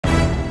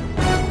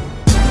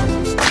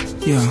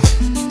Yeah,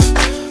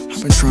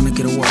 I've been trying to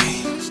get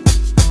away,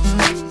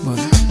 but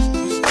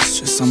it's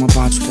just something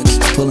about you that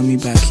keeps pulling me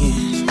back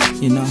in,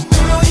 you know?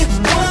 Oh, you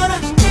wanna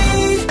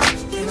be,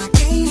 and I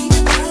can't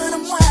even run,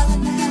 I'm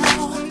wild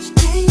now.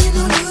 And you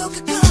know you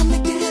could calm me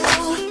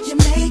down. You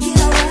make it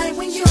alright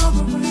when you're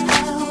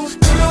around.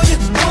 Oh, you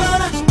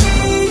wanna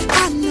be,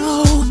 I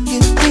know you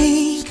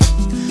think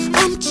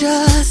I'm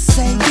just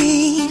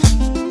saying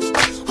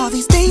all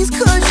these things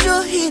 'cause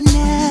you're here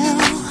now.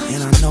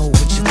 And I know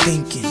what you're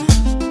thinking.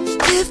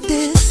 If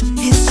this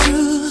is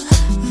true,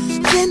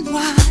 then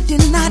why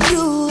didn't I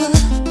do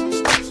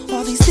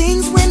all these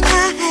things when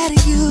I had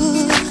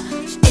you?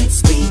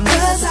 It's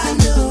because I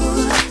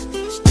knew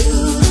you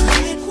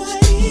ain't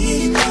quite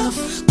enough.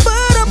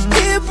 But I'm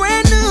here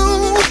brand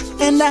new,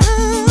 and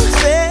I'm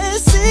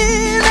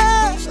facing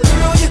up.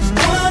 Girl, you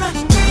wanna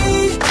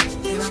be,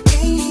 and I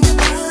can't even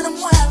run, I'm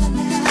wild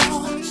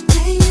now.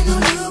 And you know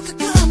you could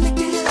calm me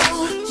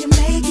down. You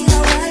make it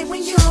alright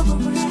when you're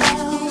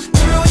around.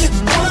 Girl, you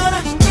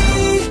wanna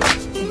be,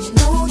 and you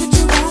know that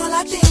you're all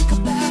I think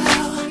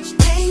about.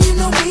 And you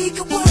know we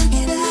can work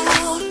it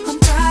out. I'm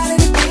tired of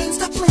the games,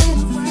 stop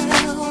playing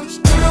around.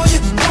 Girl,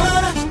 you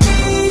wanna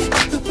be,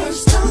 the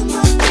first time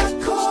I got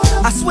caught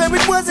up, I swear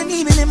it wasn't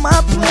even in my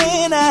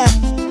plan. I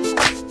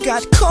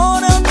got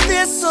caught up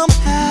there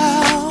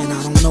somehow, And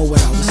I don't know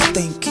what I was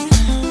thinking.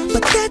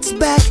 but that's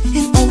back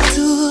in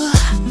 02.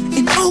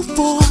 In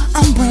 04,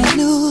 I'm brand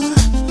new.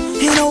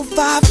 In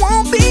 05,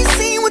 won't be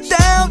seen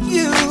without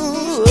you.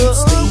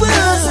 It's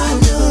because I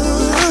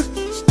knew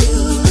you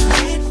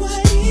ain't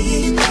quite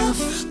enough.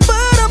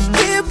 But I'm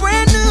here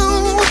brand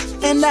new,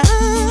 and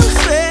I'm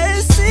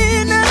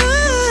facing up.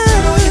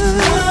 You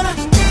wanna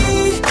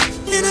be,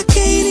 and I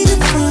can't even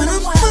run,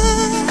 I'm wild.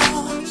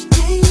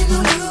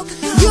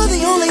 You're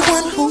the only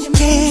one who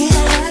can.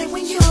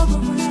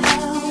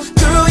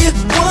 Girl, you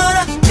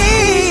wanna be,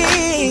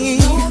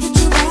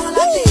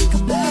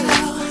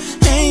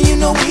 and you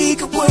know we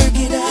could work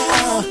it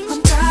out.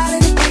 I'm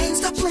tired of the games,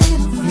 stop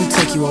playing around. Let me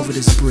take you over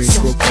this bridge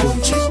real quick.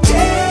 Won't you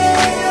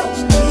tell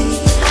me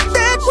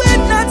that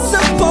we're not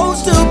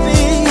supposed to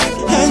be,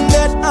 and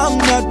that I'm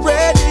not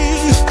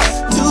ready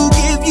to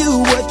give you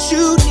what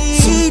you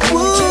need?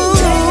 Ooh,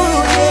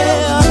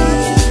 yeah.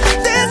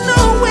 There's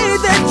no way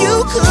that you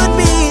could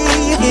be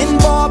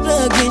involved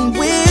again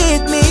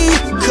with me,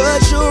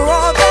 'cause you're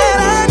all that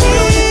I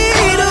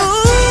need.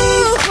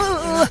 Ooh,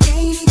 I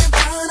can't even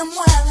run, I'm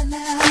wild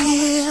now.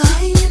 Yeah,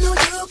 and you know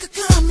you could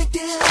calm me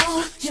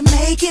down. You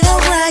make it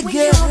alright,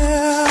 girl.